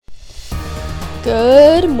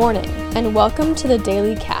Good morning, and welcome to the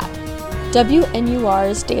Daily Cat,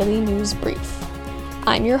 WNUR's daily news brief.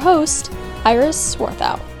 I'm your host, Iris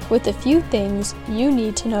Swarthout, with a few things you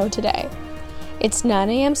need to know today. It's 9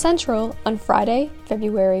 a.m. Central on Friday,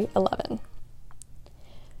 February 11.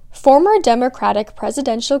 Former Democratic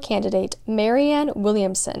presidential candidate Marianne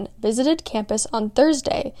Williamson visited campus on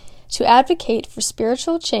Thursday to advocate for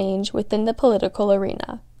spiritual change within the political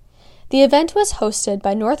arena. The event was hosted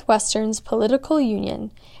by Northwestern's political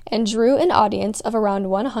union and drew an audience of around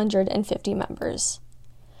 150 members.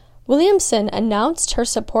 Williamson announced her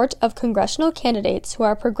support of congressional candidates who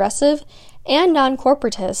are progressive and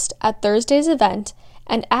non-corporatist at Thursday's event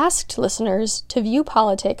and asked listeners to view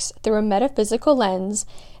politics through a metaphysical lens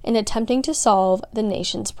in attempting to solve the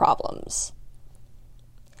nation's problems.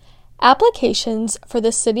 Applications for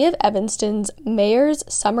the City of Evanston's Mayor's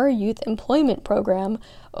Summer Youth Employment Program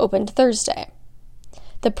opened Thursday.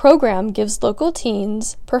 The program gives local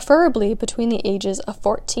teens, preferably between the ages of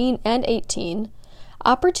 14 and 18,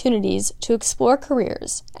 opportunities to explore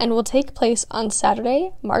careers and will take place on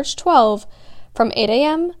Saturday, March 12, from 8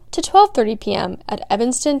 a.m. to 12:30 p.m. at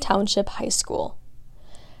Evanston Township High School.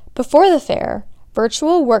 Before the fair,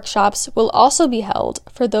 virtual workshops will also be held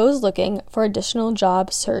for those looking for additional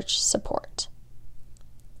job search support.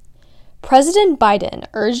 President Biden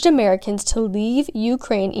urged Americans to leave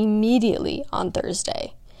Ukraine immediately on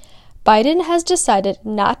Thursday. Biden has decided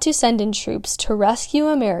not to send in troops to rescue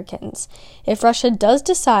Americans if Russia does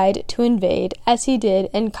decide to invade, as he did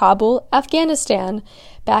in Kabul, Afghanistan,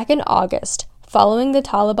 back in August, following the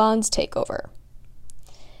Taliban's takeover.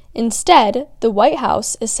 Instead, the White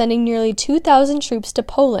House is sending nearly 2,000 troops to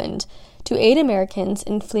Poland to aid Americans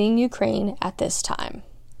in fleeing Ukraine at this time.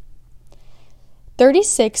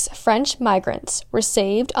 36 French migrants were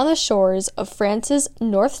saved on the shores of France's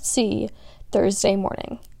North Sea Thursday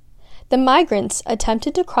morning. The migrants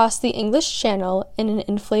attempted to cross the English Channel in an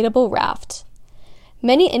inflatable raft.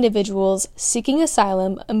 Many individuals seeking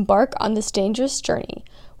asylum embark on this dangerous journey,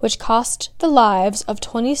 which cost the lives of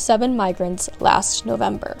 27 migrants last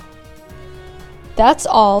November. That's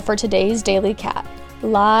all for today's Daily Cat.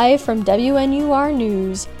 Live from WNUR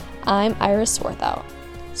News, I'm Iris Swarthout.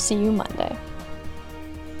 See you Monday.